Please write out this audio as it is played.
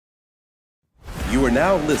You are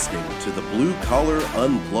now listening to the Blue Collar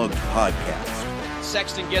Unplugged podcast.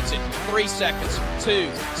 Sexton gets it. 3 seconds.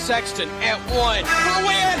 2. Sexton at 1. For the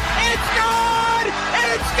win. It's gone!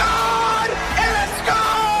 It's gone! It's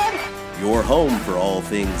gone! Your home for all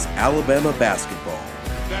things Alabama basketball.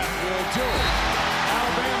 That will do it.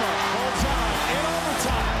 Alabama holds on in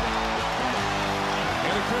overtime.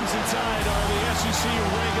 And the Crimson Tide are the SEC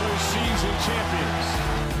regular season champions.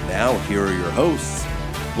 Now here are your hosts,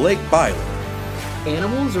 Blake Byler.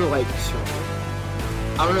 Animals are like,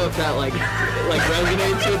 I don't know if that like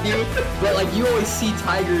resonates with you, but like you always see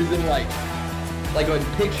tigers in like on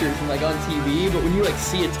pictures and like on TV, but when you like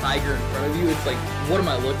see a tiger in front of you, it's like, what am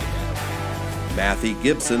I looking at? Mathey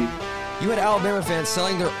Gibson. You had Alabama fans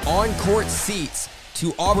selling their on-court seats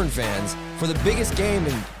to Auburn fans for the biggest game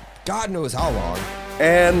in God knows how long.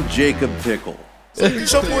 And Jacob Pickle. At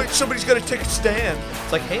some point, somebody's got to take a stand.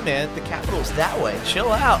 It's like, hey, man, the Capitol's that way.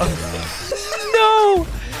 Chill out. No!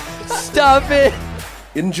 Stop it!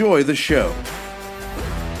 Enjoy the show.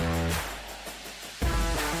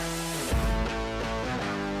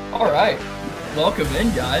 All right, welcome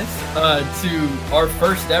in, guys, to our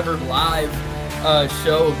first ever live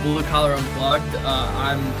show of Blue Collar Unplugged.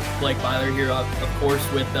 I'm Blake Byler here, of course,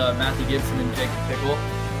 with Mathey Gibson and Jacob Pickle.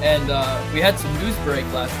 And we had some news break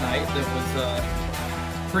last night that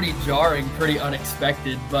was pretty jarring, pretty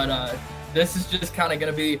unexpected. But this is just kind of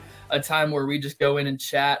going to be a time where we just go in and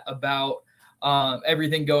chat about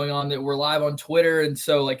everything going on. That we're live on Twitter. And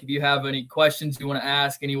so, like, if you have any questions you want to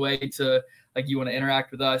ask, any way to, like, you want to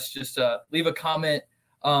interact with us, just leave a comment,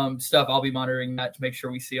 stuff. I'll be monitoring that to make sure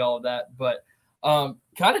we see all of that. But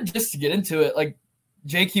kind of just to get into it, like,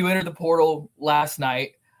 JQ entered the portal last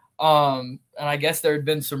night. And I guess there had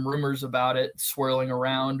been some rumors about it swirling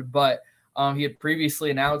around, but he had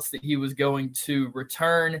previously announced that he was going to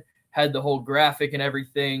return, had the whole graphic and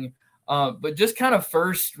everything. But just kind of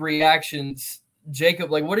first reactions,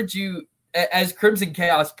 Jacob, like, what did you, as Crimson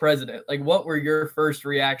Chaos president, like, what were your first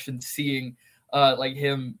reactions seeing like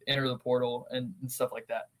him enter the portal and stuff like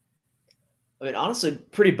that? I mean, honestly,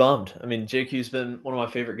 pretty bummed. I mean, JQ's been one of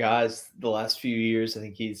my favorite guys the last few years. I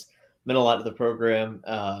think he's meant a lot to the program,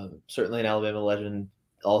 certainly an Alabama legend,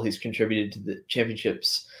 all he's contributed to the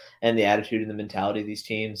championships and the attitude and the mentality of these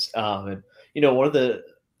teams. And, you know, one of the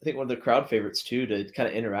crowd favorites too, to kind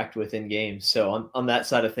of interact with in games. So on that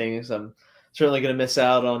side of things, I'm certainly going to miss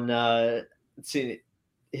out on seeing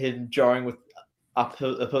him jarring with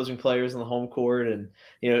opposing players on the home court and,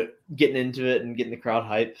 you know, getting into it and getting the crowd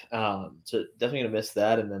hype. So definitely going to miss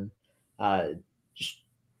that. And then just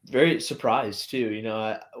very surprised too. You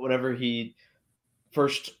know, whenever he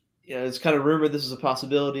first, you know, it's kind of rumored this is a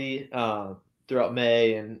possibility throughout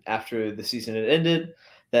May and after the season had ended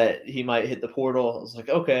that he might hit the portal. I was like,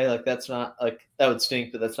 okay, like that's not, like, that would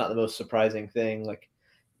stink, but that's not the most surprising thing. Like,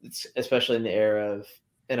 it's especially in the era of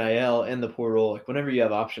NIL and the portal, like whenever you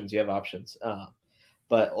have options, you have options.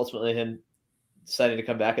 But ultimately him deciding to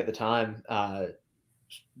come back at the time,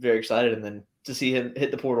 very excited. And then to see him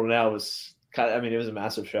hit the portal now was kind of, I mean, it was a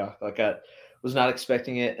massive shock. Like, I was not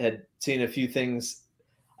expecting it, had seen a few things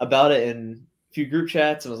about it in a few group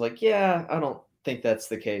chats and was like, yeah, I don't think that's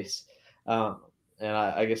the case. And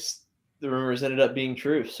I guess the rumors ended up being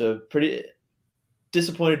true. So pretty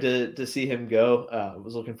disappointed to see him go.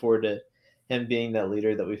 Was looking forward to him being that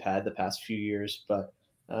leader that we've had the past few years. But,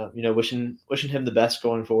 you know, wishing him the best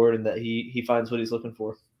going forward and that he finds what he's looking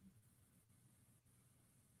for.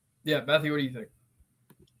 Yeah, Mathey, what do you think?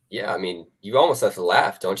 Yeah, I mean, you almost have to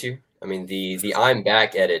laugh, don't you? I mean, the I'm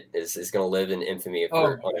back edit is going to live in infamy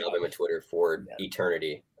on Alabama Twitter for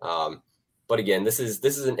eternity. But again, this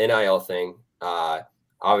is an NIL thing.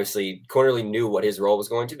 Obviously, Quinerly knew what his role was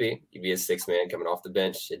going to be. He'd be a sixth man coming off the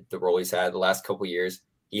bench, the role he's had the last couple of years.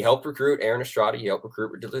 He helped recruit Aaron Estrada. He helped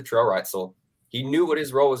recruit Latrell Wrightsell. He knew what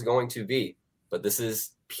his role was going to be. But this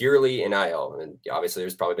is purely NIL. And obviously,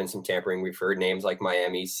 there's probably been some tampering. We've heard names like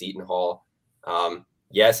Miami, Seton Hall.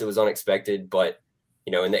 Yes, it was unexpected, but,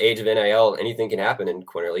 you know, in the age of NIL, anything can happen. And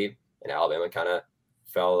Quinerly and Alabama kind of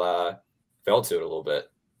fell to it a little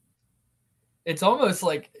bit. It's almost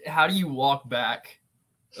like, how do you walk back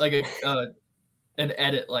like an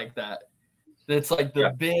edit like that? It's like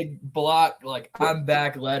the big block, like I'm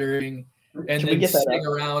back lettering, and then sitting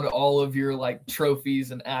around all of your like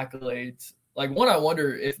trophies and accolades. Like, one, I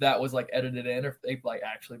wonder if that was like edited in, or if they like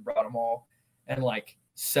actually brought them all and like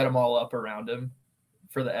set them all up around him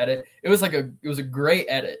for the edit. It was a great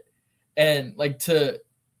edit, and like to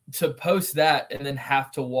post that and then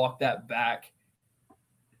have to walk that back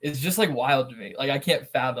is just like wild to me. Like, I can't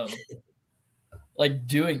fathom like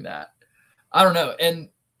doing that. I don't know. And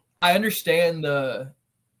I understand the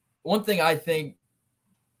one thing I think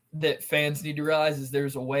that fans need to realize is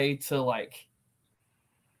there's a way to like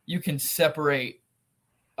you can separate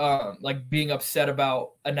like being upset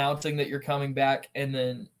about announcing that you're coming back and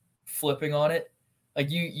then flipping on it. Like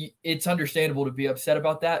you it's understandable to be upset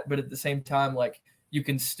about that, but at the same time, like you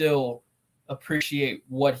can still appreciate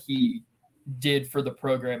what he did for the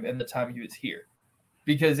program in the time he was here.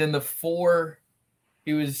 Because in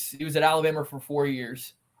he was at Alabama for 4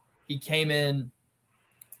 years. He came in,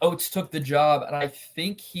 Oates took the job, and I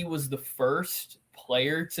think he was the first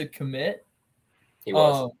player to commit. He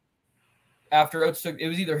was. After Oates took, it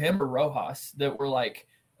was either him or Rojas that were like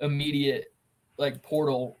immediate like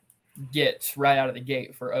portal gets right out of the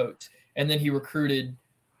gate for Oates. And then he recruited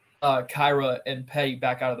Kyra and Petty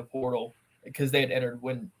back out of the portal because they had entered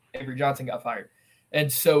when Avery Johnson got fired.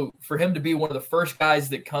 And so for him to be one of the first guys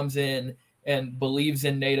that comes in and believes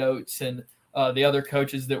in Nate Oates and the other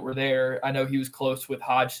coaches that were there, I know he was close with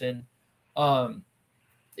Hodgson.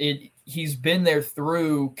 He's been there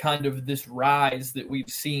through kind of this rise that we've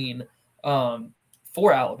seen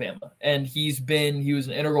for Alabama. And he was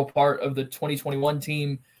an integral part of the 2021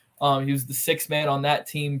 team. He was the sixth man on that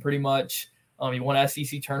team pretty much. He won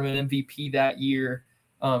SEC tournament MVP that year.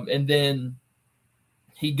 And then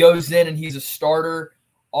he goes in and he's a starter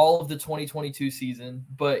all of the 2022 season,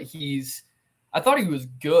 but I thought he was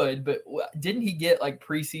good, but didn't he get like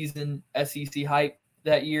preseason SEC hype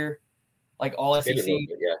that year? Like all SEC? Bit,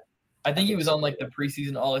 yeah. I think he was on like the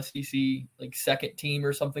preseason all SEC, like second team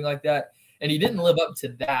or something like that. And he didn't live up to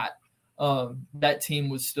that. That team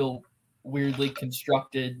was still weirdly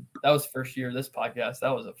constructed. That was the first year of this podcast.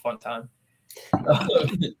 That was a fun time.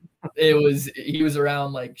 He was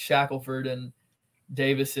around like Shackelford and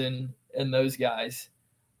Davison and those guys.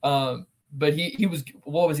 But he was,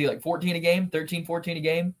 what was he, like 14 a game, 13, 14 a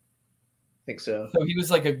game? I think so. So he was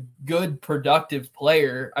like a good, productive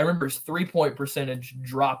player. I remember his 3-point percentage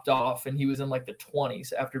dropped off, and he was in like the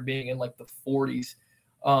 20s after being in like the 40s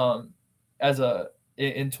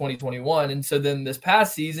in 2021. And so then this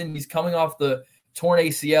past season, he's coming off the torn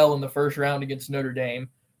ACL in the first round against Notre Dame,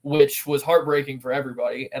 which was heartbreaking for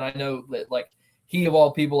everybody. And I know that like he of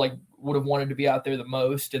all people like would have wanted to be out there the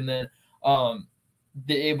most. And then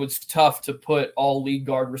it was tough to put all lead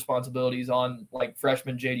guard responsibilities on like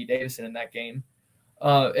freshman JD Davison in that game.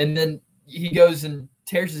 And then he goes and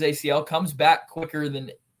tears his ACL, comes back quicker than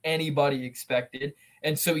anybody expected.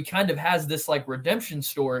 And so he kind of has this like redemption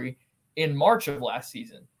story in March of last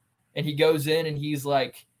season. And he goes in and he's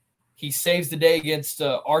like, he saves the day against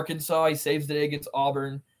Arkansas. He saves the day against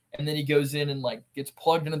Auburn. And then he goes in and like gets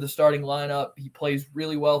plugged into the starting lineup. He plays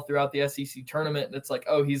really well throughout the SEC tournament. And it's like,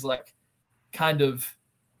 oh, he's like kind of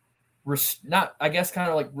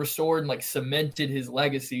restored and like cemented his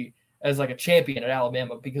legacy as like a champion at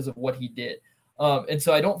Alabama because of what he did. And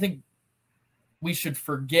so I don't think we should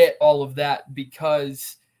forget all of that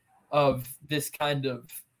because of this kind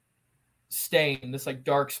of stain, this like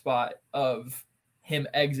dark spot of him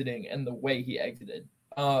exiting and the way he exited,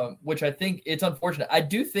 which I think it's unfortunate. I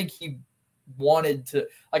do think he wanted to,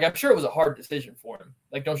 like, I'm sure it was a hard decision for him.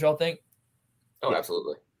 Like, don't y'all think? Oh,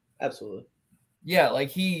 absolutely. Absolutely. Yeah. Like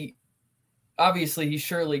he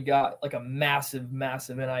surely got like a massive,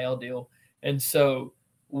 massive NIL deal. And so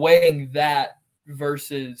weighing that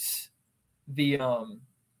versus the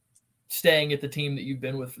staying at the team that you've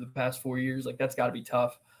been with for the past 4 years, like that's got to be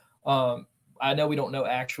tough. I know we don't know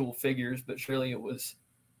actual figures, but surely it was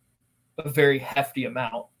a very hefty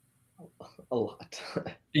amount. A lot.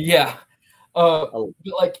 Yeah. But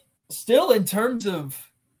like still in terms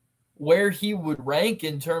of where he would rank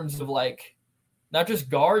in terms of like not just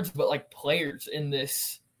guards, but like players in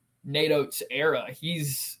this Nate Oates era,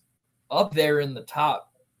 he's up there in the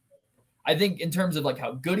top. I think in terms of like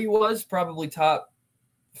how good he was, probably top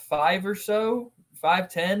 5 or so,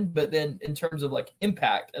 5-10. But then in terms of like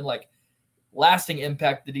impact and like lasting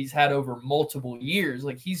impact that he's had over multiple years,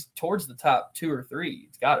 like he's towards the top 2 or 3.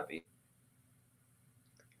 It's got to be.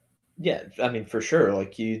 Yeah, I mean, for sure.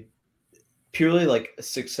 Like you purely like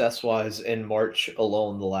success-wise in March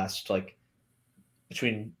alone, the last like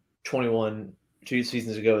between 21 2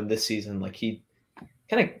 seasons ago and this season, like he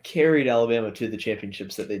kind of carried Alabama to the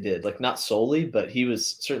championships that they did. Like not solely, but he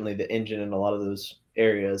was certainly the engine in a lot of those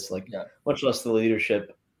areas. Like much less the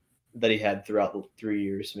leadership that he had throughout the 3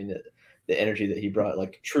 years. I mean, the energy that he brought,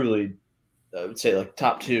 like truly, I would say like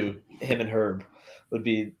top 2, him and Herb would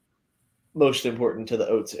be most important to the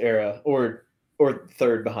Oates era, or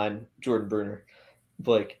third behind Jordan Bruner.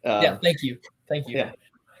 Like, yeah, thank you. Yeah,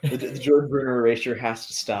 the Jordan Bruner erasure has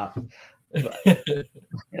to stop. But,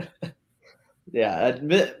 yeah,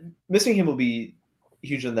 missing him will be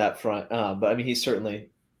huge on that front. But I mean, he's certainly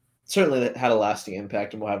certainly had a lasting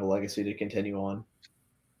impact and will have a legacy to continue on.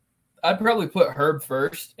 I'd probably put Herb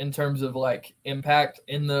first in terms of like impact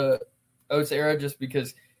in the Oates era, just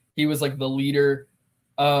because he was like the leader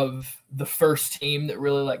of the first team that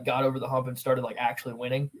really like got over the hump and started like actually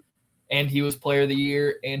winning. And he was player of the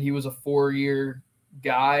year and he was a 4-year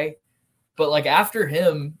guy. But like after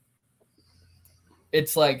him,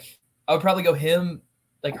 it's like I would probably go him,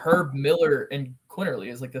 like Herb, Miller, and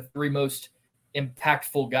Quinerly as like the 3 most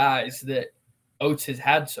impactful guys that Oates has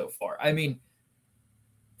had so far. I mean,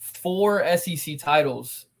 4 SEC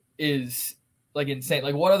titles is like insane.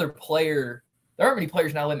 Like what other player? There aren't many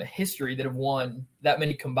players in Alabama history that have won that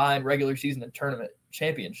many combined regular season and tournament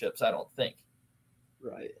championships. I don't think.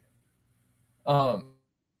 Right.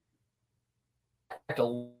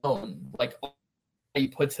 Alone, like he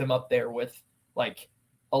puts him up there with like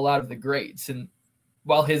a lot of the greats. And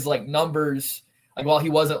while his like numbers, like while he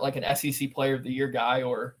wasn't like an SEC player of the year guy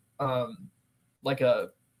or like a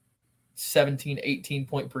 17, 18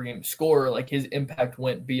 point per game scorer, like his impact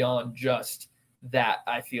went beyond just that.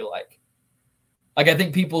 I feel like I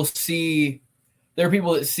think there are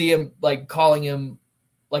people that see him like calling him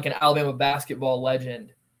like an Alabama basketball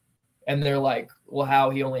legend. And they're like, well, how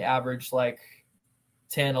he only averaged like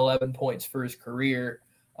 10, 11 points for his career.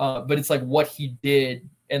 But it's like what he did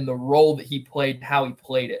and the role that he played, how he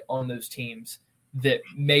played it on those teams that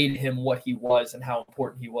made him what he was and how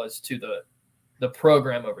important he was to the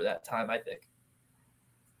program over that time, I think.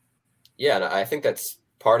 Yeah, and I think that's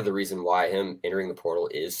part of the reason why him entering the portal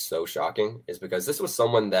is so shocking, is because this was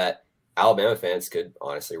someone that Alabama fans could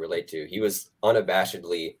honestly relate to. He was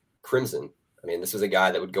unabashedly crimson. I mean, this was a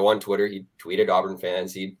guy that would go on Twitter. He tweeted Auburn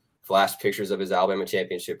fans. He'd flash pictures of his Alabama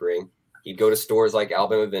championship ring. He'd go to stores like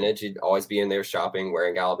Alabama Vintage. He'd always be in there shopping,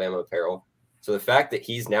 wearing Alabama apparel. So the fact that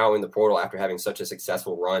he's now in the portal after having such a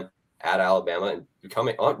successful run at Alabama and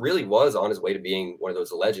becoming really was on his way to being one of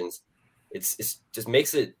those legends, it's just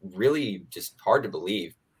makes it really just hard to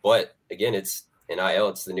believe. But again, it's NIL.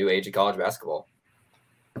 It's the new age of college basketball.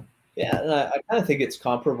 Yeah, and I kind of think it's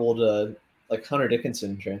comparable to like Hunter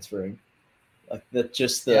Dickinson transferring. Like that,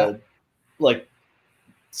 just like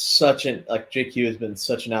such an like JQ has been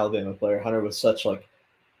such an Alabama player. Hunter was such like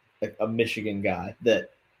a Michigan guy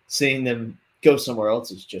that seeing them go somewhere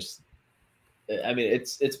else is just, I mean,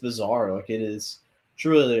 it's bizarre. Like it is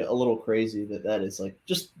truly a little crazy that is like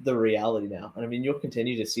just the reality now. And I mean, you'll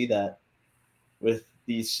continue to see that with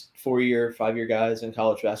these 4-year, 5-year guys in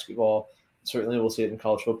college basketball. Certainly we'll see it in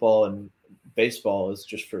college football, and baseball is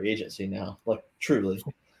just free agency now, like truly.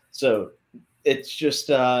 So it's just,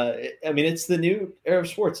 I mean, it's the new era of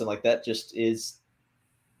sports, and like that just is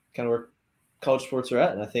kind of where college sports are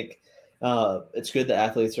at. And I think it's good that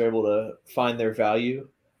athletes are able to find their value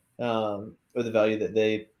or the value that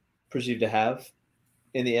they perceive to have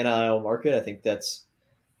in the NIL market. I think that's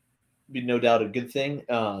be no doubt a good thing.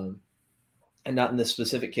 And not in this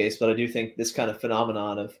specific case, but I do think this kind of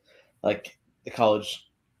phenomenon of like the college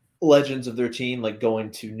legends of their team, like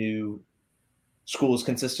going to new schools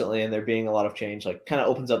consistently and there being a lot of change, like kind of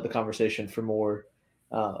opens up the conversation for more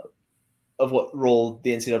of what role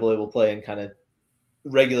the NCAA will play in kind of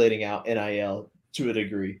regulating out NIL to a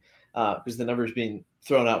degree, because the numbers being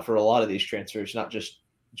thrown out for a lot of these transfers, not just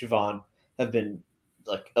Jahvon, have been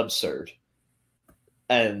like absurd.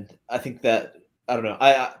 And I think that, I don't know,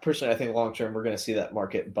 I personally, I think long term we're going to see that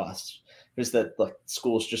market bust. Is that like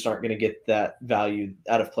schools just aren't going to get that value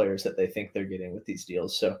out of players that they think they're getting with these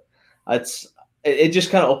deals. So it just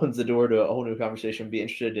kind of opens the door to a whole new conversation. Be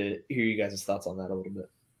interested to hear you guys' thoughts on that a little bit.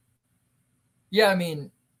 Yeah, I mean,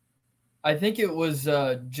 I think it was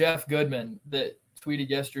Jeff Goodman that tweeted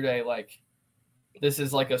yesterday, like, this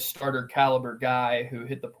is like a starter caliber guy who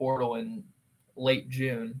hit the portal in late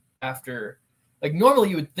June after, like, normally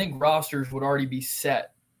you would think rosters would already be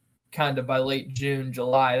set kind of by late June,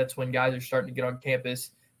 July. That's when guys are starting to get on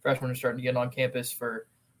campus. Freshmen are starting to get on campus for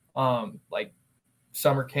like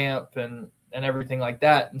summer camp and everything like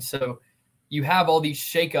that. And so you have all these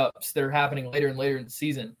shakeups that are happening later and later in the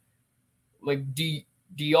season. Like, do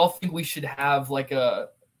y'all think we should have like a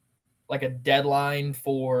deadline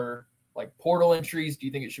for like portal entries? Do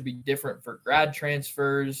you think it should be different for grad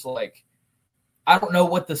transfers? Like, I don't know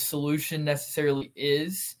what the solution necessarily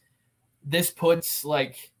is. This puts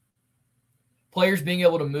like players being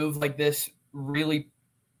able to move like this really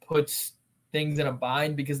puts things in a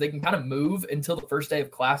bind because they can kind of move until the first day of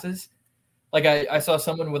classes. Like I saw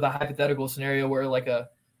someone with a hypothetical scenario where like a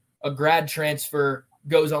grad transfer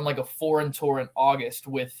goes on like a foreign tour in August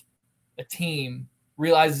with a team,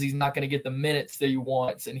 realizes he's not going to get the minutes that he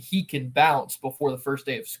wants, and he can bounce before the first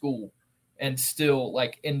day of school and still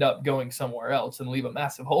like end up going somewhere else and leave a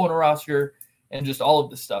massive hole in a roster and just all of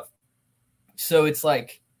this stuff. So it's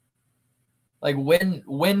like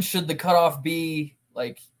when should the cutoff be?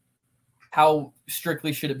 Like, how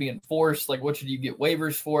strictly should it be enforced? Like, what should you get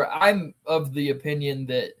waivers for? I'm of the opinion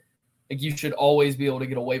that like you should always be able to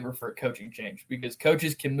get a waiver for a coaching change, because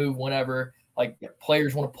coaches can move whenever. Like,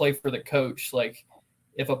 players want to play for the coach. Like,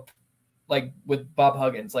 like with Bob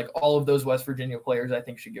Huggins, like all of those West Virginia players, I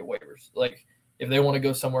think should get waivers. Like, if they want to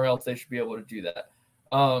go somewhere else, they should be able to do that.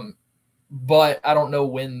 But I don't know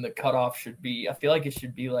when the cutoff should be. I feel like it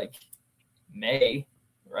should be like May,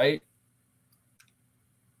 right?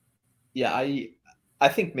 Yeah, I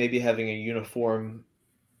think maybe having a uniform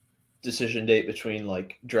decision date between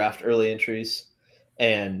like draft early entries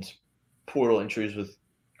and portal entries, with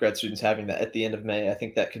grad students having that at the end of May, I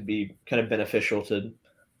think that could be kind of beneficial to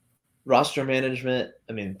roster management.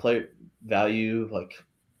 I mean, player value, like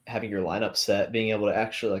having your lineup set, being able to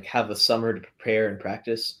actually like have a summer to prepare and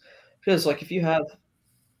practice. Because like if you have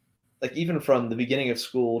like even from the beginning of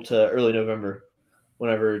school to early November,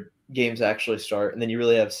 whenever games actually start, and then you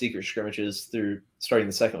really have secret scrimmages through starting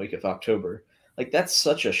the second week of October, like that's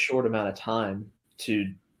such a short amount of time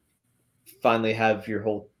to finally have your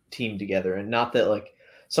whole team together. And not that like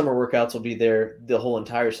summer workouts will be there the whole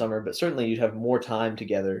entire summer, but certainly you'd have more time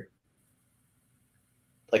together.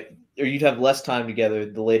 Like, or you'd have less time together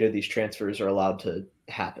the later these transfers are allowed to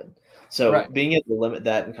happen. So Right. Being able to limit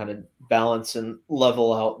that and kind of balance and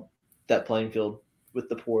level out that playing field with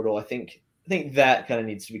the portal, I think that kind of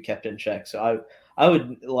needs to be kept in check. So I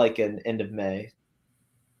would like an end of May,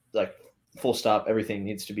 like full stop. Everything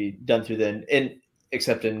needs to be done through then, and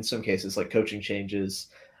except in some cases like coaching changes,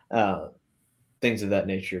 things of that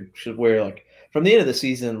nature. Where like from the end of the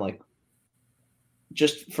season, like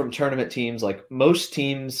just from tournament teams, like most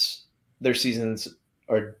teams, their seasons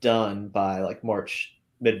are done by like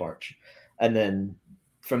mid-March. And then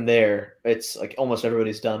from there, it's like almost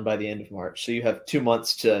everybody's done by the end of March. So you have 2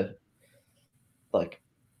 months to like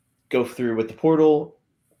go through with the portal,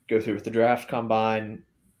 go through with the draft combine,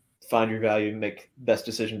 find your value, make best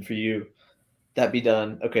decision for you. That be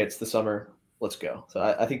done. Okay, it's the summer. Let's go. So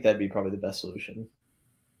I think that'd be probably the best solution.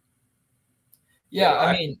 Yeah,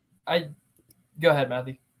 I mean, go ahead,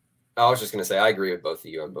 Mathey. I was just going to say, I agree with both of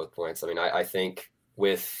you on both points. I mean, I think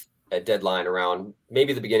with a deadline around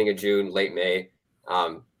maybe the beginning of June, late May,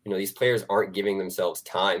 these players aren't giving themselves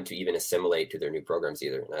time to even assimilate to their new programs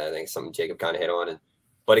either. And I think something Jacob kind of hit on.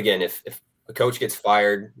 But again, if a coach gets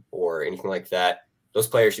fired or anything like that, those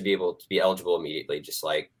players should be able to be eligible immediately, just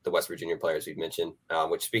like the West Virginia players we've mentioned.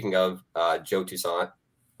 Which, speaking of Joe Toussaint,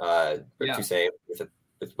 Toussaint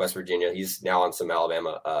with West Virginia, he's now on some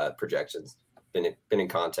Alabama projections. Been in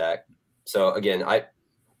contact. So again, I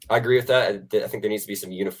agree with that. I think there needs to be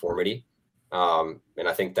some uniformity, and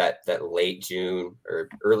I think that late June or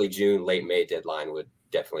early June, late May deadline would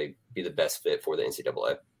definitely be the best fit for the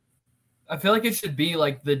NCAA. I feel like it should be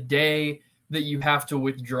like the day that you have to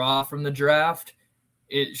withdraw from the draft.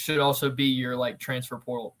 It should also be your like transfer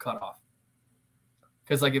portal cutoff.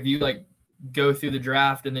 Because like if you like go through the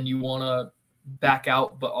draft and then you want to back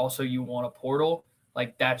out, but also you want a portal,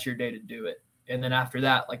 like that's your day to do it. And then after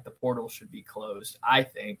that, like the portal should be closed, I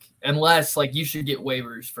think, unless like you should get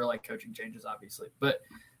waivers for like coaching changes, obviously. But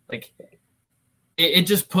like it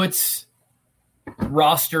just puts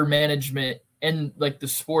roster management and like the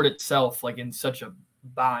sport itself like in such a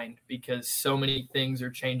bind, because so many things are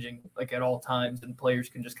changing like at all times and players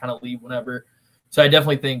can just kind of leave whenever. So I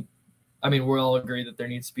definitely think, I mean, we'll all agree that there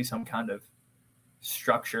needs to be some kind of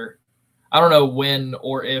structure. I don't know when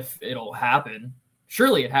or if it'll happen.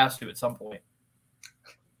 Surely it has to at some point.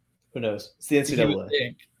 Who knows? It's the NCAA.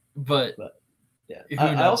 Think, but yeah,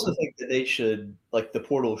 I also think that they should, like, the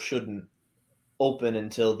portal shouldn't open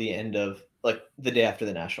until the end of, like, the day after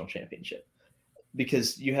the national championship,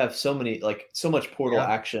 because you have so much portal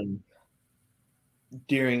action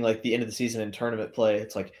during, like, the end of the season and tournament play.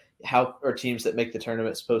 It's like, how are teams that make the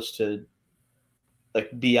tournament supposed to,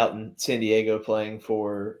 like, be out in San Diego playing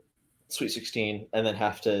for Sweet 16 and then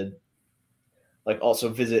have to, like, also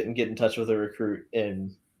visit and get in touch with a recruit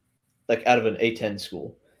in, like, out of an A-10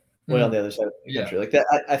 school way on the other side of the country. Like that,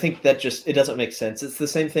 I think that just, it doesn't make sense. It's the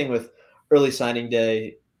same thing with early signing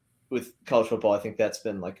day with college football. I think that's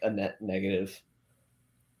been like a net negative.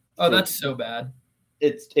 Oh, that's so bad.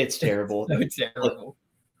 It's terrible. It's terrible.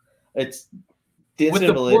 It's the with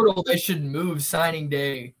the portal, they should move signing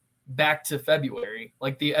day back to February,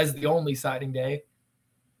 like as the only signing day,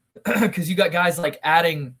 because you got guys like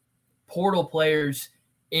adding portal players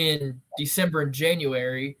in December and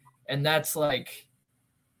January, and that's like,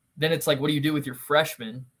 then it's like, what do you do with your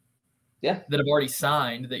freshmen? that have already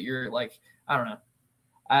signed that you're like, I don't know.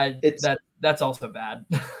 That's also bad.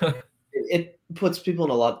 It puts people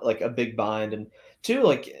in a big bind. And two,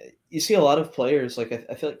 like you see a lot of players, like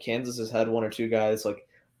I feel like Kansas has had one or two guys like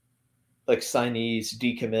signees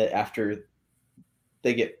decommit after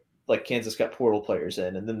they get, like, Kansas got portal players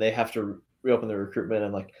in, and then they have to reopen their recruitment.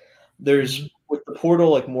 And like there's with the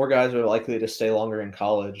portal, like more guys are likely to stay longer in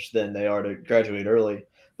college than they are to graduate early,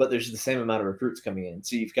 but there's the same amount of recruits coming in.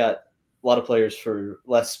 So you've got a lot of players for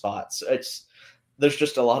less spots. There's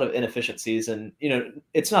just a lot of inefficiencies, and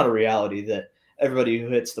it's not a reality that everybody who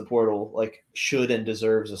hits the portal like should and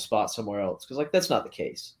deserves a spot somewhere else, because like that's not the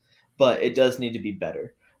case. But it does need to be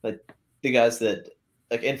better. Like the guys that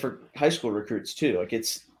like, and for high school recruits too, like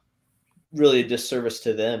it's really a disservice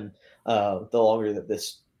to them the longer that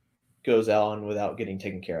this goes on without getting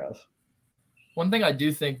taken care of. One thing I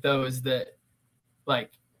do think though is that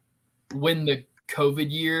like when the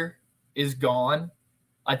COVID year is gone,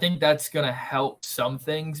 I think that's going to help some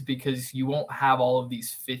things, because you won't have all of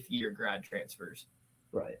these fifth-year grad transfers,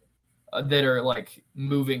 right? That are like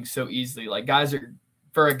moving so easily. Like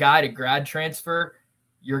for a guy to grad transfer,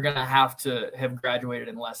 you're going to have graduated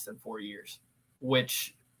in less than 4 years,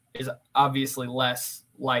 which is obviously less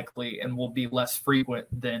likely and will be less frequent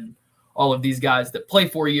than all of these guys that play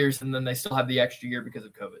 4 years and then they still have the extra year because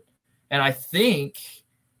of COVID. And I think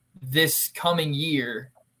this coming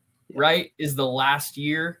year, right, is the last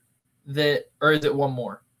year or is it one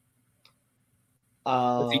more?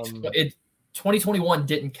 2021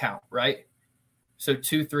 didn't count, right? So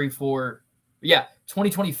 2, 3, 4. Yeah,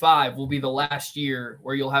 2025 will be the last year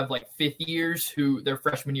where you'll have like fifth years who their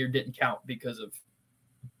freshman year didn't count because of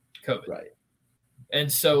COVID. Right.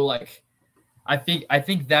 And so like I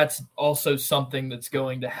think that's also something that's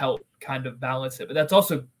going to help kind of balance it. But that's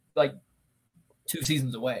also like 2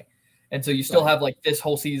 seasons away. And so you still have like this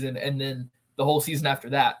whole season and then the whole season after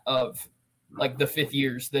that of like the fifth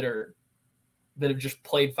years that have just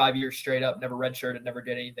played 5 years straight up, never redshirted, never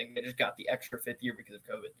did anything. They just got the extra fifth year because of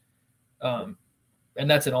COVID. And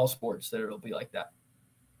that's in all sports that it'll be like that.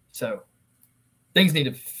 So things need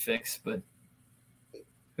to fix, but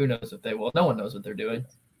who knows if they will. No one knows what they're doing.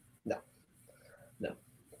 No.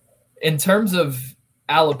 In terms of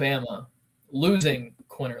Alabama losing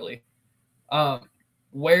Quinerly,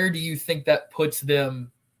 where do you think that puts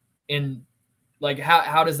them in? Like,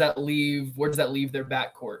 how does that leave? Where does that leave their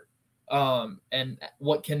backcourt? And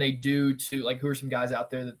what can they do to, like, who are some guys out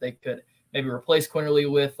there that they could maybe replace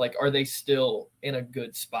Quinerly with? Like, are they still in a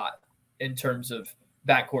good spot in terms of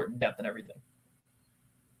backcourt and depth and everything?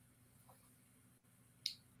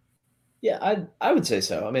 Yeah, I would say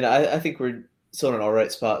so. I mean, I think we're still in an all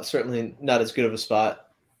right spot. Certainly not as good of a spot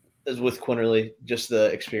as with Quinerly, just the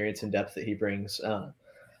experience and depth that he brings.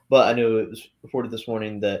 But I know it was reported this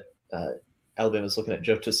morning that Alabama's looking at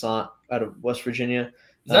Joe Toussaint out of West Virginia.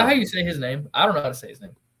 Is that how you say his name? I don't know how to say his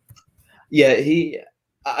name. Yeah,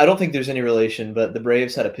 I don't think there's any relation, but the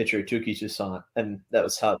Braves had a pitcher, Tuki Toussaint, and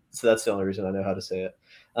that's the only reason I know how to say it.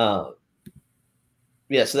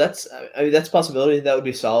 Yeah, so that's a possibility. That would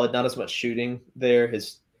be solid. Not as much shooting there.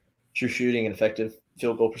 His true shooting and effective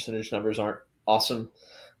field goal percentage numbers aren't awesome.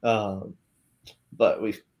 But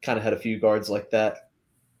we've kind of had a few guards like that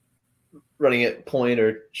running at point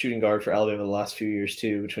or shooting guard for Alabama the last few years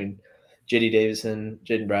too, between J.D. Davison,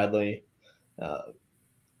 Jaden Bradley,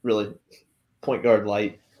 really point guard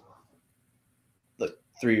light. Like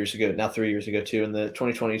 3 years ago too, in the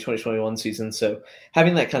 2020-2021 season. So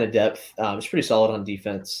having that kind of depth is pretty solid on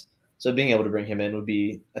defense. So being able to bring him in would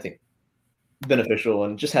be, I think, beneficial,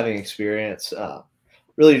 and just having experience.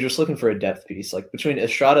 Really just looking for a depth piece. Like between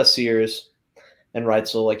Estrada, Sears, and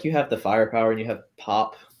Reitzel, like you have the firepower and you have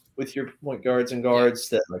pop with your point guards and guards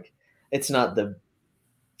that like it's not the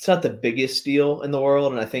biggest deal in the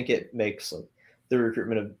world. And I think it makes like the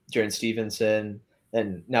recruitment of Jaren Stevenson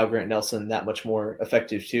and now Grant Nelson that much more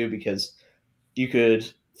effective too, because you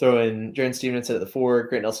could throw in Jaren Stevenson at the 4,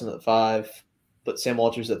 Grant Nelson at the 5, put Sam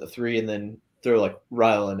Walters at the 3, and then throw like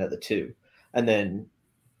Ryle in at the 2. And then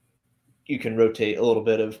you can rotate a little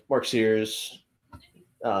bit of Mark Sears,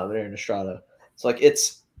 and Aaron Estrada. So like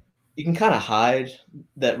you can kind of hide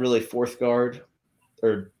that really fourth guard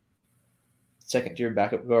or second tier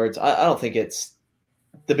backup guards. I don't think it's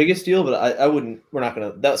the biggest deal, but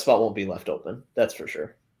that spot won't be left open. That's for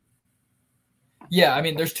sure. Yeah. I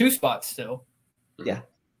mean, there's 2 spots still. Yeah.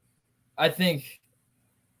 I think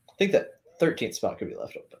that 13th spot could be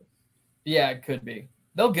left open. Yeah, it could be.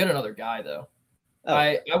 They'll get another guy though. Oh.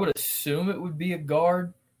 I would assume it would be a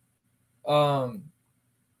guard.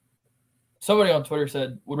 Somebody on Twitter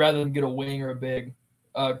said would rather than get a wing or a big,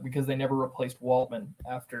 because they never replaced Waltman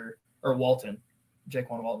after or Walton,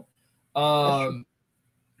 Jaquan Walton.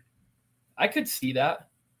 I could see that.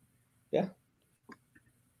 Yeah.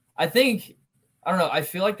 I don't know. I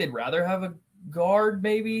feel like they'd rather have a guard,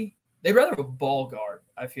 maybe. They'd rather have a ball guard,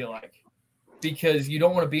 I feel like, because you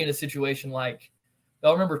don't want to be in a situation like,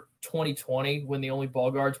 I remember 2020 when the only ball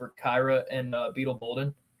guards were Kyra and Beetle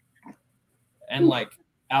Bolden. And like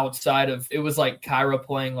outside of, it was like Kyra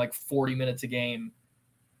playing like 40 minutes a game.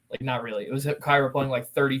 Like not really. It was Kyra playing like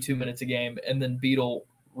 32 minutes a game and then Beetle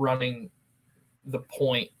running the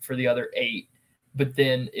point for the other 8. But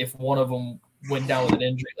then if one of them went down with an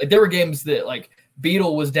injury, like there were games that like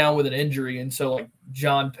Beetle was down with an injury. And so like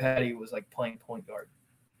John Petty was like playing point guard.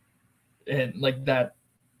 And like that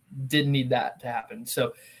didn't need that to happen.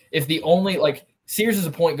 So if the only like Sears is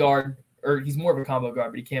a point guard, or he's more of a combo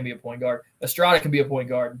guard, but he can be a point guard. Estrada can be a point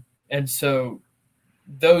guard. And so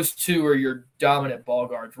those two are your dominant ball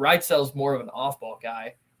guards. Wrightsell's more of an off-ball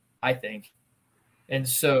guy, I think. And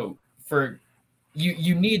so for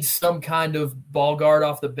you need some kind of ball guard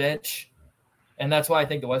off the bench. And that's why I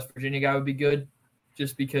think the West Virginia guy would be good,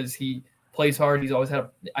 just because he plays hard. He's always had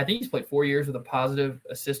I think he's played 4 years with a positive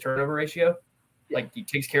assist turnover ratio. Like he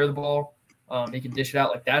takes care of the ball. He can dish it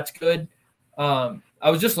out. Like that's good. I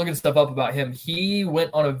was just looking stuff up about him. He went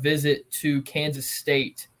on a visit to Kansas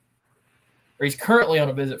State, or he's currently on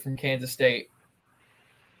a visit from Kansas State.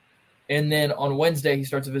 And then on Wednesday, he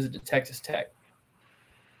starts a visit to Texas Tech.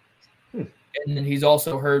 And then he's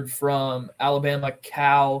also heard from Alabama,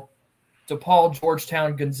 Cal, DePaul,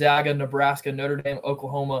 Georgetown, Gonzaga, Nebraska, Notre Dame,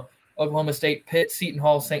 Oklahoma, Oklahoma State, Pitt, Seton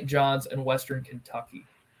Hall, St. John's, and Western Kentucky.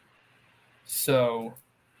 So,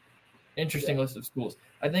 interesting list of schools.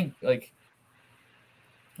 I think,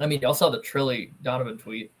 y'all saw the Trilly Donovan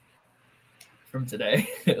tweet from today.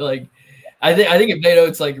 I think if Nate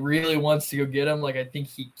Oates really wants to go get him, I think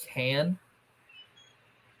he can.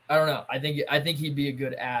 I don't know. I think he'd be a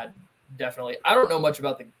good ad, definitely. I don't know much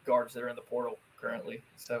about the guards that are in the portal currently.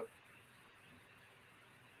 So,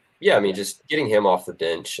 yeah, just getting him off the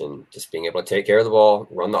bench and just being able to take care of the ball,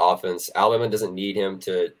 run the offense. Alabama doesn't need him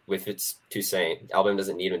to, if it's Toussaint, Alabama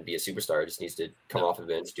doesn't need him to be a superstar. He just needs to come off the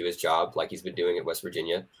bench, do his job like he's been doing at West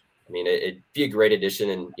Virginia. It'd be a great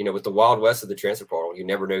addition. And, with the Wild West of the transfer portal, you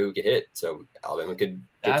never know who could hit. So Alabama could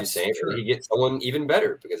get Toussaint, or he get someone even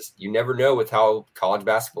better, because you never know with how college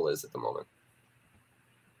basketball is at the moment.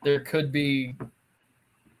 There could be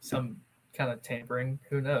some kind of tampering.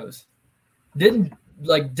 Who knows? Didn't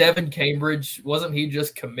Devin Cambridge, wasn't he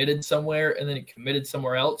just committed somewhere and then he committed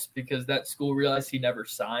somewhere else because that school realized he never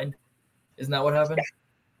signed? Isn't that what happened?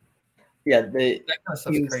 Yeah, that kind of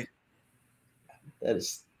stuff is crazy.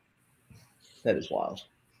 That is wild.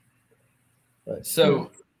 But, so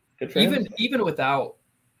even without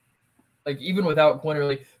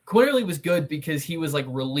Quinerly was good because he was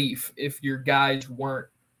relief if your guys weren't,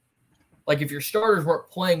 if your starters weren't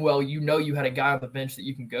playing well, you had a guy on the bench that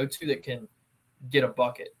you can go to that can get a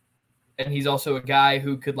bucket. And he's also a guy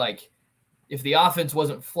who could, if the offense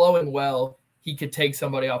wasn't flowing well, he could take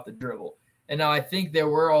somebody off the dribble. And now I think there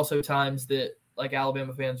were also times that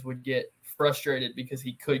Alabama fans would get frustrated because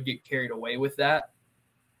he could get carried away with that.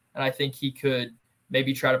 And I think he could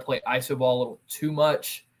maybe try to play iso ball a little too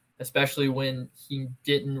much, especially when he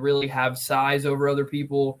didn't really have size over other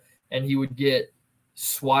people, and he would get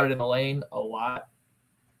swatted in the lane a lot.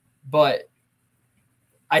 But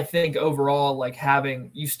I think overall,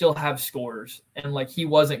 you still have scorers, and he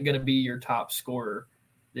wasn't going to be your top scorer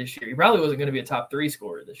this year. He probably wasn't going to be a top 3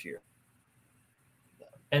 scorer this year.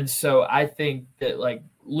 And so I think that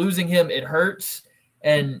losing him, it hurts.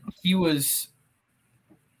 And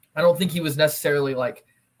I don't think he was necessarily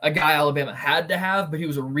a guy Alabama had to have, but he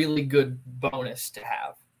was a really good bonus to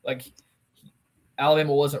have.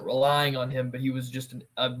 Alabama wasn't relying on him, but he was just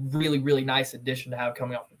a really, really nice addition to have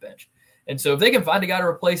coming off the bench. And so if they can find a guy to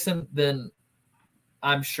replace him, then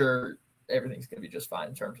I'm sure everything's going to be just fine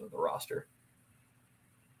in terms of the roster.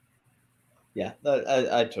 Yeah,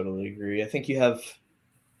 I totally agree. I think you have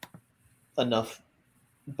enough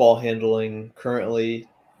ball handling currently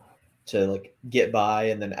to get by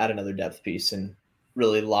and then add another depth piece and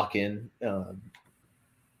really lock in,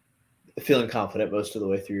 feeling confident most of the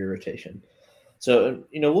way through your rotation. So,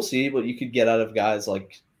 we'll see what you could get out of guys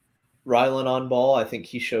like Rylan on ball. I think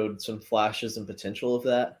he showed some flashes and potential of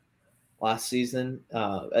that last season.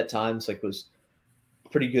 At times, was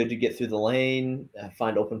pretty good to get through the lane,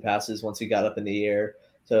 find open passes once he got up in the air.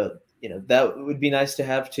 So, that would be nice to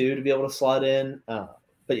have too, to be able to slide in.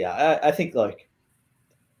 But yeah, I think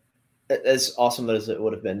as awesome as it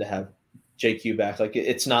would have been to have JQ back,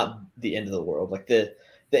 it's not the end of the world. The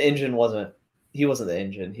engine wasn't the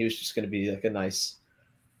engine. He was just going to be a nice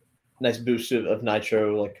nice boost of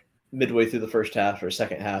nitro like midway through the first half or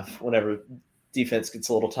second half, whenever defense gets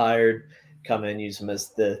a little tired, come in, use them as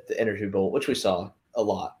the energy bolt, which we saw a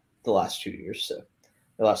lot the last 2 years, so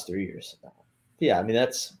the last 3 years. Yeah, I mean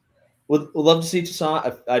would love to see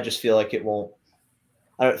Toussaint. I just feel like it won't.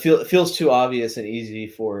 It feels too obvious and easy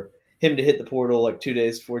for him to hit the portal like 2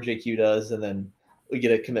 days before JQ does, and then we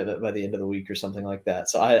get a commitment by the end of the week or something like that.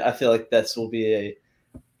 So I feel like this will be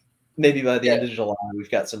maybe by the end of July we've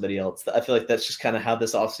got somebody else. I feel like that's just kind of how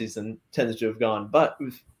this offseason tends to have gone. But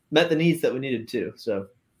we've met the needs that we needed to. So,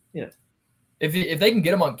 if they can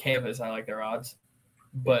get him on campus, I like their odds.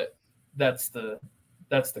 But that's the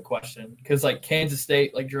question, because like Kansas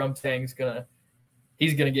State, like Jerome Tang's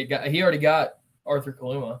he's gonna get. He already got Arthur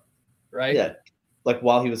Kaluma, right? Yeah, like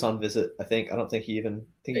while he was on visit, I think. I don't think he even.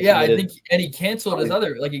 I think, and he canceled his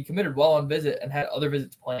other. Like he committed while on visit and had other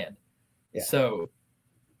visits planned. Yeah. So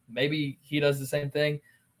maybe he does the same thing.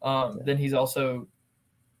 Then he's also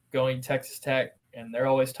going Texas Tech, and they're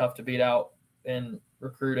always tough to beat out in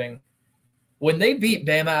recruiting. When they beat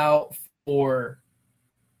Bama out for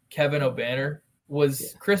Kevin O'Banner,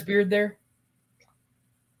 was Chris Beard there?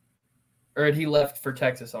 Or had he left for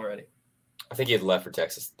Texas already? I think he had left for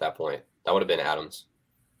Texas at that point. That would have been Adams.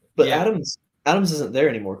 But Adams isn't there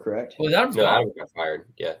anymore, correct? Well, Adams got fired.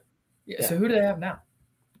 Yeah. So who do they have now?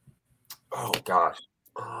 Oh gosh.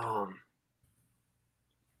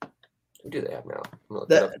 Who do they have now?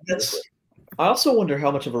 I also wonder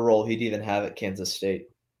how much of a role he'd even have at Kansas State.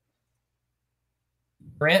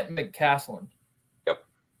 Grant McCaslin. Yep.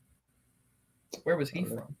 Where was he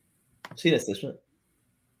from? Was he an assistant?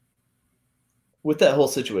 With that whole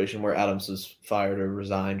situation where Adams was fired or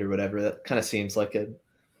resigned or whatever, that kind of seems like a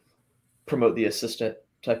promote the assistant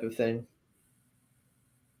type of thing.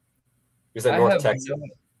 Is that North Texas?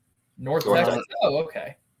 North Texas. Oh,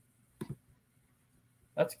 okay.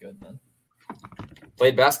 That's good then.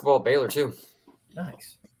 Played basketball at Baylor too.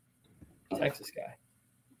 Nice. Texas guy.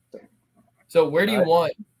 So where do you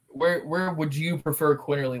want where would you prefer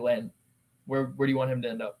Quinerly land? Where do you want him to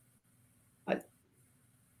end up?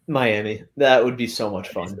 Miami. That would be so much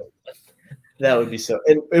fun. That would be so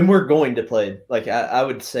and we're going to play, like I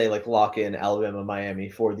would say, like lock in Alabama Miami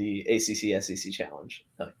for the ACC SEC challenge.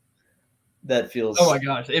 That feels. Oh my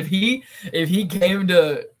gosh. If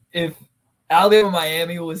Alabama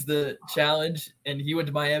Miami was the challenge and he went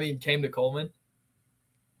to Miami and came to Coleman,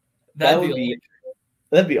 that'd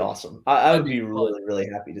be awesome. I would be really, really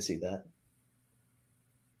happy to see that.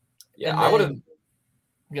 Yeah, I would have.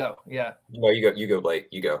 Go, yeah. No, you go, Blake.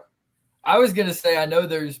 You go. I was gonna say, I know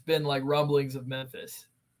there's been like rumblings of Memphis.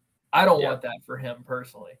 I don't want that for him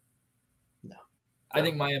personally. No. I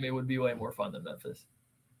think Miami would be way more fun than Memphis.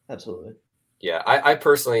 Absolutely. Yeah, I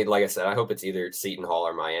personally, like I said, I hope it's either Seton Hall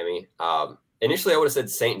or Miami. Initially, I would have said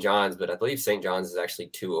St. John's, but I believe St. John's is actually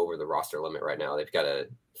 2 over the roster limit right now. They've got to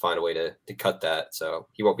find a way to cut that, so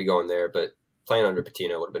he won't be going there. But playing under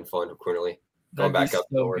Pitino would have been fun with Quinerly. Going back up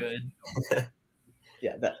north. Good.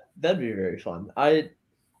 Yeah, that'd be very fun.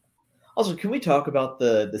 Also, can we talk about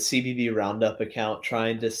the CBB Roundup account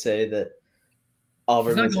trying to say that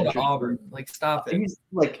Auburn? He's not going to Auburn. Like, stop it. He's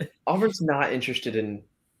like, Auburn's not interested in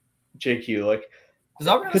JQ. Like, does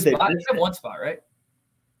Auburn have a spot? They have one spot, right?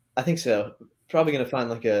 I think so. Probably going to find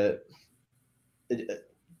like a D3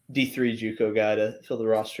 JUCO guy to fill the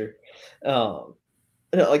roster.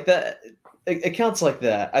 Like that. Accounts like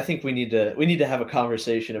that, I think we need to have a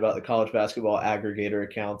conversation about the college basketball aggregator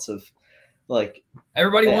accounts of, like,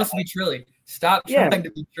 everybody wants to be Trilly. Stop trying to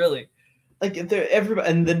be Trilly. Like, everybody,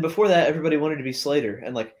 and then before that, everybody wanted to be Slater,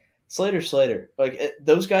 and like Slater. Like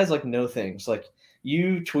those guys like know things. Like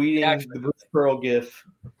you tweeting the Bruce Pearl gif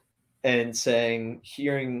and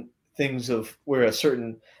hearing things of where a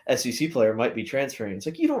certain SEC player might be transferring. It's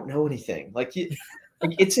like you don't know anything. Like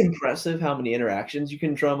it's impressive how many interactions you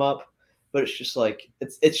can drum up. But it's just like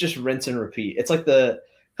it's just rinse and repeat. It's like the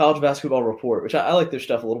College Basketball Report, which I like their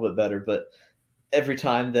stuff a little bit better. But every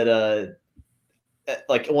time that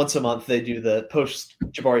like once a month they do the post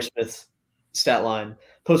Jabari Smith's stat line,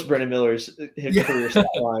 post Brendan Miller's career stat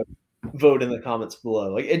line, vote in the comments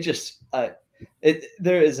below. Like it just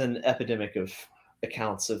there is an epidemic of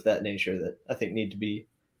accounts of that nature that I think need to be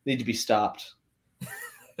stopped.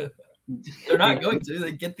 They're not going to.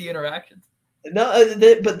 They get the interactions. No,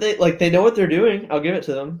 but they know what they're doing. I'll give it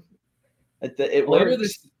to them. Later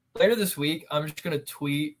this week, I'm just gonna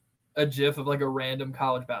tweet a GIF of like a random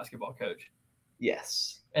college basketball coach.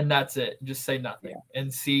 Yes, and that's it. Just say nothing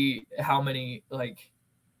and see how many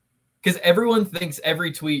because everyone thinks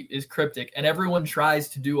every tweet is cryptic, and everyone tries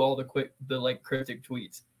to do all the cryptic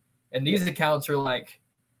tweets. And these accounts are like,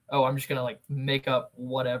 oh, I'm just gonna like make up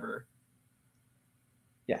whatever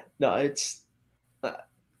Yeah, no, it's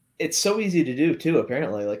so easy to do too.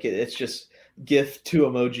 Apparently, like it's just GIF 2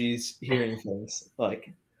 emojis hearing things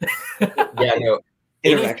like. Yeah, no.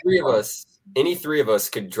 Any three of us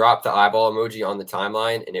could drop the eyeball emoji on the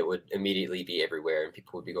timeline, and it would immediately be everywhere, and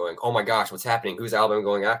people would be going, "Oh my gosh, what's happening? Who's Alabama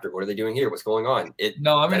going after? What are they doing here? What's going on?"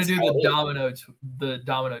 No, I'm going to do the domino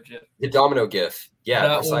GIF. The domino GIF. Yeah,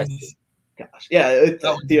 that precisely. Gosh, yeah,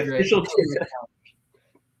 the official team.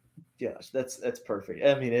 Gosh, that's perfect.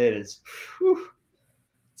 I mean, it is.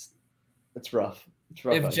 It's rough. It's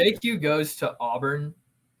rough. If JQ goes to Auburn,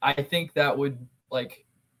 I think that would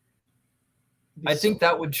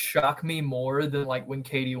that would shock me more than like when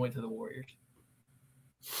Katie went to the Warriors.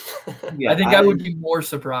 Yeah, I think I would be more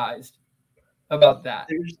surprised about that.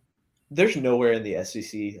 There's nowhere in the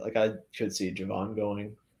SEC like I could see Jahvon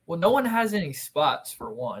going. Well, no one has any spots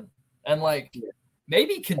for one, and like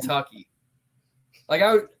maybe Kentucky. Like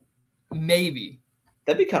maybe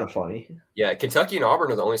that'd be kind of funny. Yeah, Kentucky and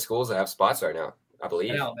Auburn are the only schools that have spots right now, I believe.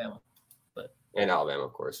 And Alabama,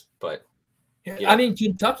 of course. But I mean,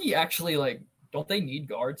 Kentucky actually don't they need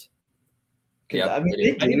guards? Yeah, I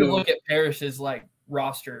mean, I need to look at Parrish's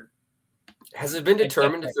roster. Has it been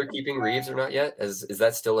determined if they're keeping Reeves or not yet? Is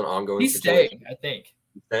that still an ongoing He's situation? staying, I think.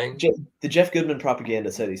 Staying? The Jeff Goodman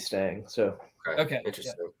propaganda said he's staying. So okay,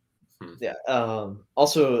 interesting. Yeah.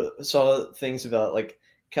 Also saw things about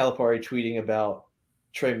Calipari tweeting about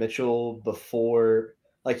Trey Mitchell before,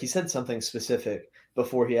 he said something specific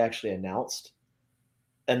before he actually announced,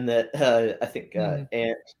 and that I think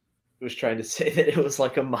Ant was trying to say that it was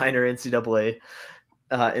like a minor NCAA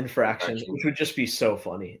infraction, which would just be so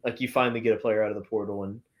funny. Like you finally get a player out of the portal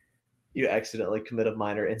and you accidentally commit a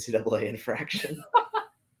minor NCAA infraction.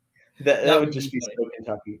 that would just be so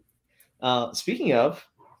Kentucky. Speaking of,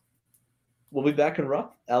 we'll be back in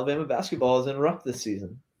Rupp. Alabama basketball is in Rupp this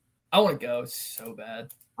season. I want to go so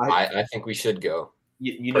bad. I think we should go.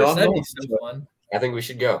 You know, that'd be so fun. I think we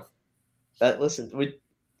should go. Listen,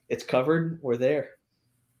 it's covered. We're there.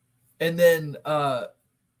 And then I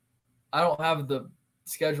don't have the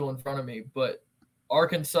schedule in front of me, but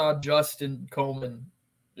Arkansas Justin Coleman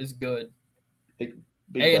is good.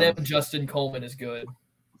 A&M Justin Coleman is good.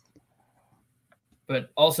 But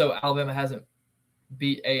also Alabama hasn't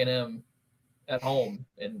beat A&M at home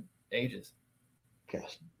in ages.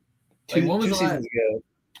 Gosh. When was the last? Ago.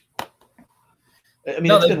 I mean,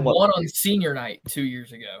 no, they won on senior night 2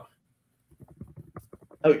 years ago.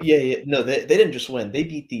 Oh, yeah. No, they didn't just win. They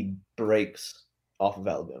beat the brakes off of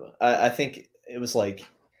Alabama. I think it was I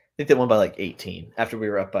think they won by 18 after we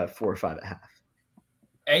were up by 4 or 5.5.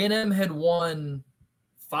 A&M had won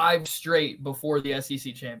 5 straight before the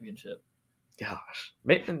SEC championship. Gosh,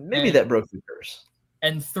 maybe that broke the curse.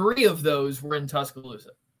 And 3 of those were in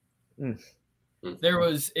Tuscaloosa.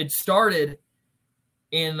 It started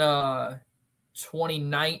in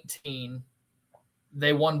 2019.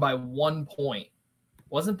 They won by 1 point.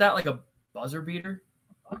 Wasn't that like a buzzer beater?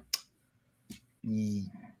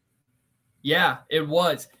 Yeah, it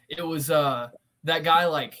was. It was that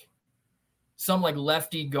guy some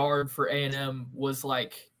lefty guard for A&M was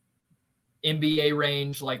NBA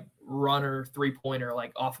range runner 3-pointer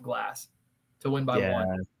off glass to win by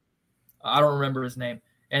 1. I don't remember his name.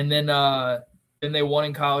 And then they won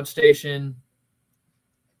in College Station.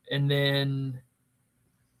 And then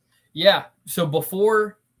so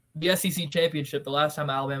before the SEC championship, the last time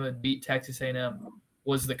Alabama beat Texas A&M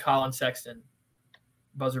was the Colin Sexton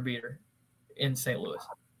buzzer beater in St. Louis.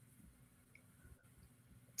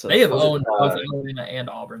 So they have owned both Alabama and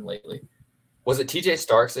Auburn lately. Was it TJ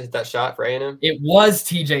Starks that hit that shot for A&M? It was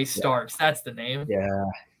TJ Starks. Yeah. That's the name. Yeah.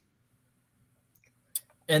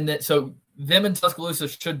 And so them in Tuscaloosa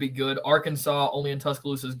should be good. Arkansas only in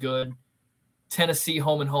Tuscaloosa is good. Tennessee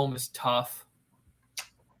home and home is tough.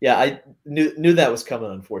 Yeah, I knew that was coming.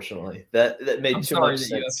 Unfortunately, that made too much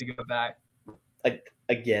sense. You have to go back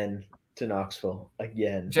again to Knoxville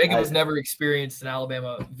again. Jacob has never experienced an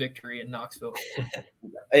Alabama victory in Knoxville,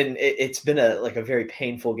 and it's been a very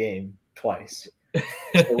painful game twice.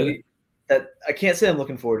 So I can't say I'm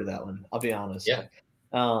looking forward to that one. I'll be honest. Yeah.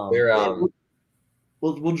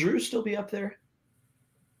 Will Drew still be up there?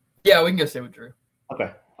 Yeah, we can go stay with Drew.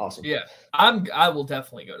 Okay, awesome. Yeah, I will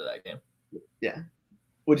definitely go to that game. Yeah.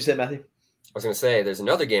 What'd you say, Mathey? I was going to say there's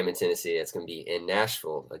another game in Tennessee that's going to be in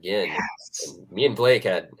Nashville again. Yes. And me and Blake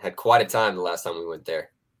had quite a time the last time we went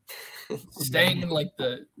there. Staying in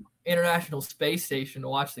the International Space Station to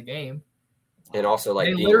watch the game. And also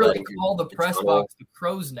they literally call the press box the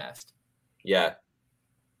crow's nest. Yeah.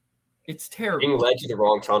 It's terrible. Being led to the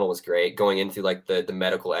wrong tunnel was great. Going into the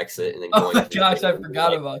medical exit and then Oh going. my gosh, I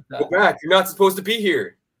forgot about that. Go back. You're not supposed to be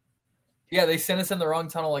here. Yeah, they sent us in the wrong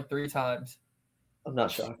tunnel like 3 times. I'm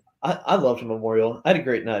not shocked. I loved Memorial. I had a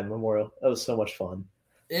great night in Memorial. That was so much fun.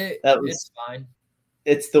 It's fine.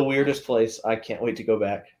 It's the weirdest place. I can't wait to go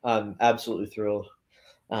back. I'm absolutely thrilled.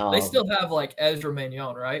 They still have like Ezra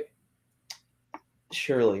Mannion, right?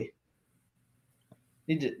 Surely.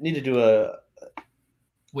 Need to do a.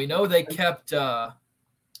 We know they kept.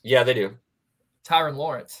 Yeah, they do. Tyron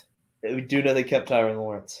Lawrence. We do know they kept Tyron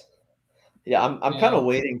Lawrence. Yeah, I'm kind of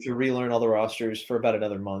waiting to relearn all the rosters for about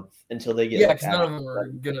another month until they get. Yeah, because none of them are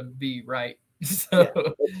gonna be right. So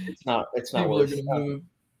yeah, it's not people worth are it. gonna move.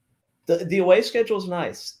 The away schedule is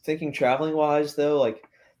nice. Thinking traveling wise though, like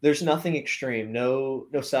there's nothing extreme. No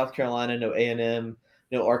South Carolina, no A&M,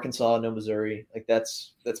 no Arkansas, no Missouri. Like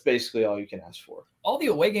that's basically all you can ask for. All the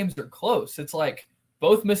away games are close. It's like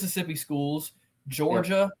both Mississippi schools,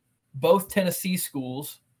 Georgia, both Tennessee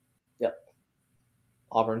schools. Yep.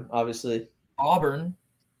 Auburn, obviously. Auburn.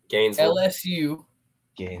 Gainesville. LSU.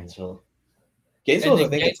 Gainesville, I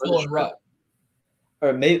think Gainesville and Rupp.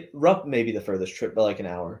 Or Rupp may be the furthest trip by like an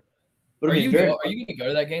hour. But Are you going to go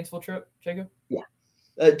to that Gainesville trip, Jacob? Yeah.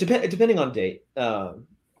 Depending on date. Got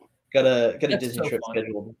a Disney trip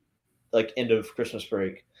scheduled like end of Christmas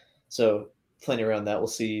break. So planning around that. We'll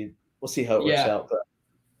see how it works out. But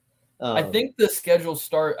I think the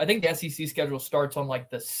SEC schedule starts on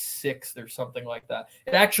like the 6th or something like that.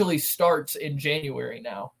 It actually starts in January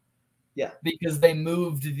now. Yeah. Because they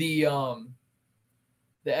moved the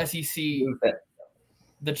SEC.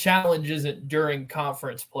 The challenge isn't during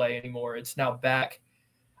conference play anymore. It's now back.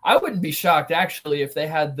 I wouldn't be shocked actually if they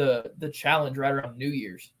had the challenge right around New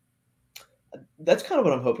Year's. That's kind of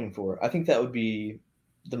what I'm hoping for. I think that would be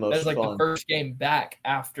the most That's like fun. the first game back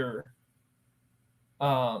after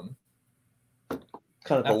kind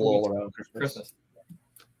of the lull around Christmas.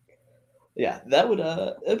 Yeah,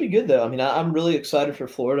 that'd be good though. I mean, I'm really excited for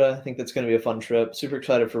Florida. I think that's going to be a fun trip. Super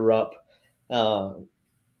excited for Rupp.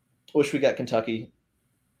 Wish we got Kentucky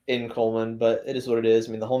in Coleman, but it is what it is.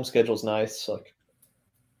 I mean, the home schedule's nice. Like,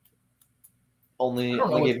 only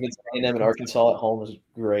game against A&M and Arkansas at home is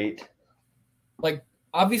great. Like,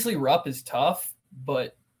 obviously, Rupp is tough,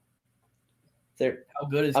 but how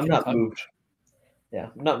good is Kentucky? Not moved. Yeah,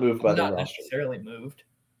 I'm not moved by the roster. Not necessarily moved.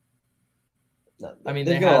 No, I mean,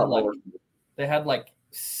 they had like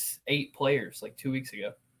 8 players like 2 weeks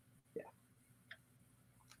ago. Yeah.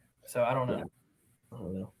 So I don't know. Yeah. I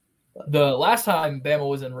don't know. The last time Bama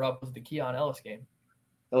was in Rupp was the Keon Ellis game.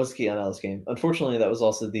 That was the Keon Ellis game. Unfortunately, that was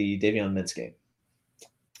also the Davion Mintz game.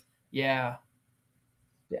 Yeah.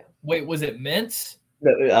 Yeah. Wait, was it Mintz?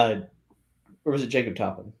 No, or was it Jacob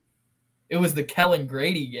Toppin? It was the Kellen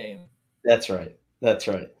Grady game. That's right.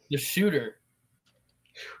 The shooter.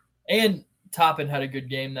 And Toppin had a good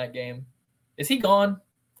game that game. Is he gone?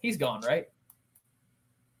 He's gone, right?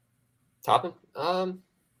 Toppin? I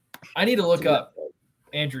need to look up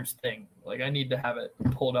Andrew's thing. Like, I need to have it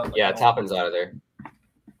pulled up. Yeah, Toppin's out of there.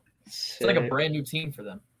 It's like a brand new team for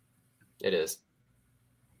them. It is.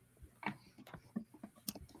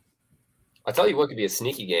 I'll tell you what could be a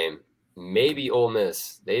sneaky game. Maybe Ole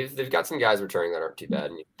Miss. They've got some guys returning that aren't too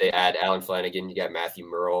bad. They add Alan Flanagan. You got Matthew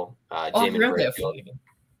Murrell. Jamin Brayfield.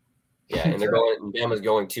 Yeah, and Bama's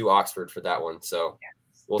going to Oxford for that one. So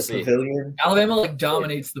we'll see. Pavilion. Alabama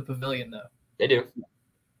dominates the Pavilion though. They do.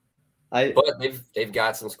 But they've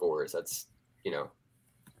got some scores. That's got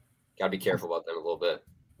to be careful about them a little bit.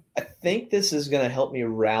 I think this is going to help me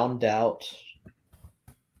round out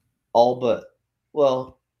all but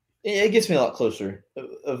it gets me a lot closer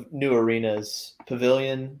of new arenas.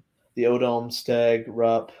 Pavilion, the O-Dome, Steg,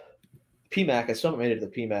 Rupp, PMAC. I still haven't made it to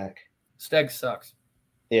the PMAC. Steg sucks.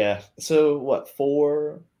 Yeah. So what?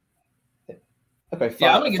 4? Okay. 5.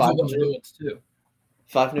 Yeah, I'm gonna get to a bunch of new ones too.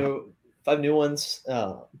 5 new ones.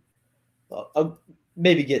 I'll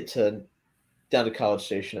maybe get down to College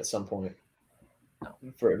Station at some point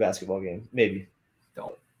for a basketball game. Maybe.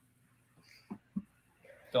 Don't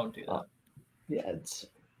do that. Yeah, it's a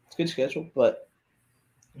good schedule, but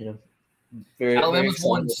Alabama's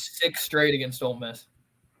won 6 straight against Ole Miss.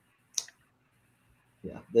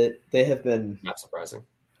 Yeah, they have been not surprising.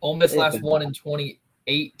 Ole Miss last won in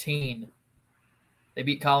 2018. They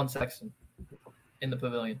beat Colin Sexton in the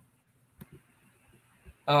Pavilion.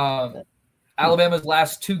 Alabama's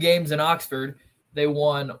last 2 games in Oxford, they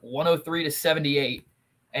won 103-78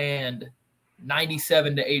 and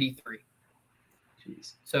 97-83.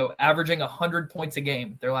 Jeez. So averaging 100 points a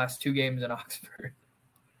game their last 2 games in Oxford.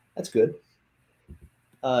 That's good.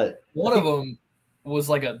 One of them was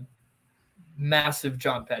like a massive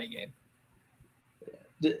John Petty game.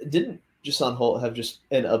 Didn't Jason Holt have just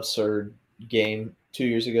an absurd game 2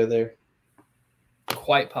 years ago there?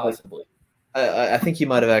 Quite possibly. I think he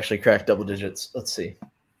might have actually cracked double digits. Let's see.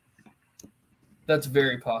 That's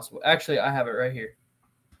very possible. Actually, I have it right here.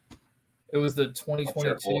 It was the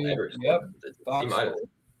 2022. Yep. He might have.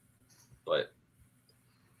 But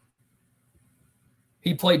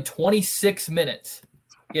he played 26 minutes.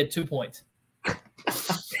 He had 2 points.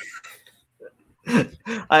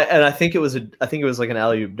 I think it was like an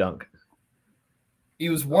alley-oop dunk. He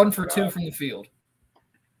was 1 for 2 from the field.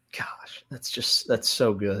 Gosh, that's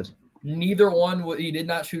so good. Neither one. He did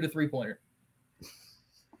not shoot a 3-pointer.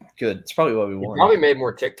 Good. It's probably what we he want. probably made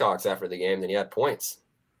more TikToks after the game than he had points.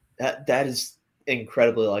 That is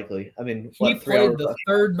incredibly likely. I mean, he played the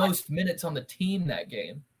third most minutes on the team that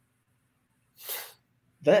game.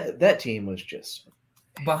 That team was just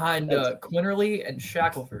behind Quinerly and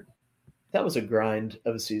Shackelford. That was a grind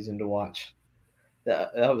of a season to watch.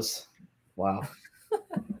 That was wow.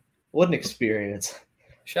 What an experience.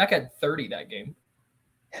 Shaq had 30 that game.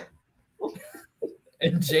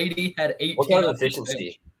 And JD had 18. What kind of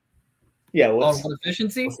efficiency? Yeah, what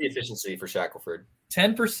efficiency? What's the efficiency for Shackelford?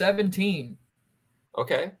 10 for 17.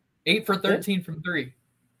 Okay. 8 for 13 from 3.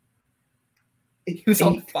 He was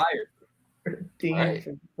on fire. 13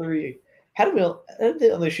 from 3. How did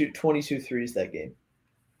they only shoot 22 threes that game?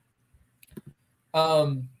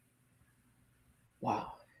 Wow.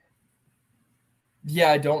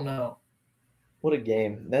 Yeah, I don't know. What a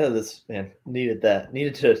game. None of this, man, needed that.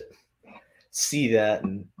 Needed to see that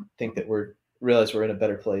and think that realize we're in a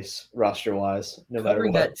better place roster-wise, no matter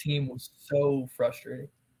what. That team was so frustrating.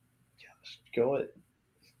 Gosh, go it.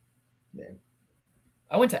 Man.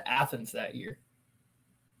 I went to Athens that year.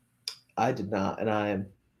 I did not, and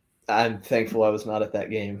I'm thankful I was not at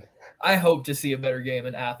that game. I hope to see a better game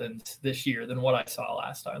in Athens this year than what I saw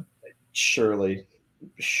last time. Surely.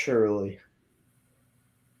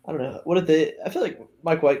 I don't know. I feel like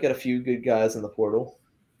Mike White got a few good guys in the portal.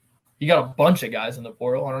 He got a bunch of guys in the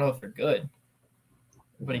portal. I don't know if they're good,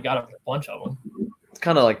 but he got a bunch of them. It's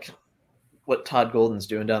kind of like what Todd Golden's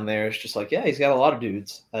doing down there. It's just like, yeah, he's got a lot of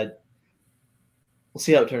dudes. We'll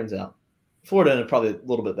see how it turns out. Florida in a probably a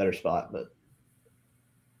little bit better spot, but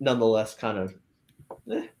nonetheless, kind of.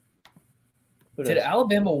 Did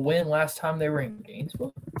Alabama win last time they were in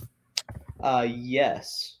Gainesville?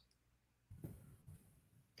 Yes.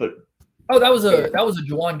 But that was a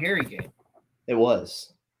Jahvon Gary game. It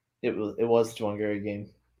was the Jahvon Gary game.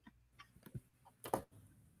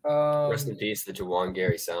 Rest in peace, the Jahvon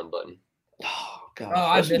Gary sound button. Oh god! Oh,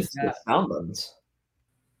 I missed that. Sound buttons.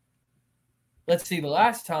 Let's see. The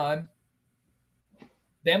last time,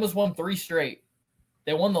 Bama's won 3 straight.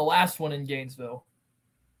 They won the last one in Gainesville,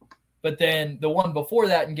 but then the one before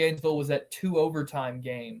that in Gainesville was that 2 overtime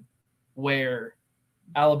game where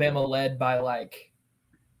Alabama led by like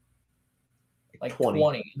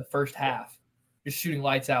 20 in the first half, just shooting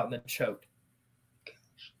lights out and then choked.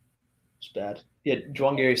 It's bad. Yeah,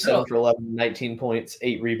 Jahvon Gary 7 for 11, 19 points,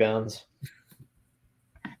 8 rebounds.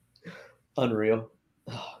 Unreal.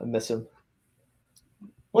 Oh, I miss him.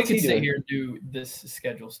 We could sit here and do this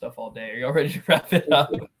schedule stuff all day. Are y'all ready to wrap it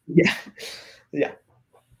up? Yeah. Yeah.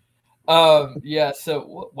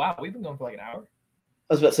 So wow, we've been going for like an hour.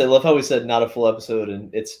 I was about to say, love how we said not a full episode,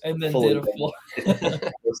 and then did a full.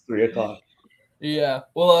 It was 3:00. Yeah.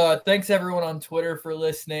 Well, thanks everyone on Twitter for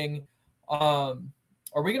listening. Are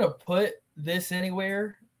we gonna put this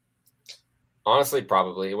anywhere? Honestly,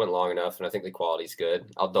 probably. It went long enough, and I think the quality's good.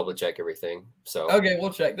 I'll double check everything. So okay,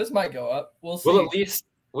 we'll check. This might go up. We'll see.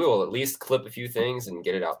 We will at least clip a few things and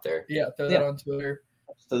get it out there. Yeah, throw that on Twitter.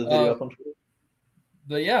 Throw the video up on Twitter.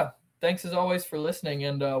 But yeah, thanks as always for listening,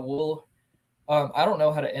 and we'll. I don't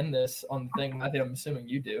know how to end this on the thing. I think I'm assuming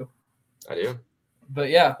you do. I do. But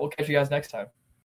yeah, we'll catch you guys next time.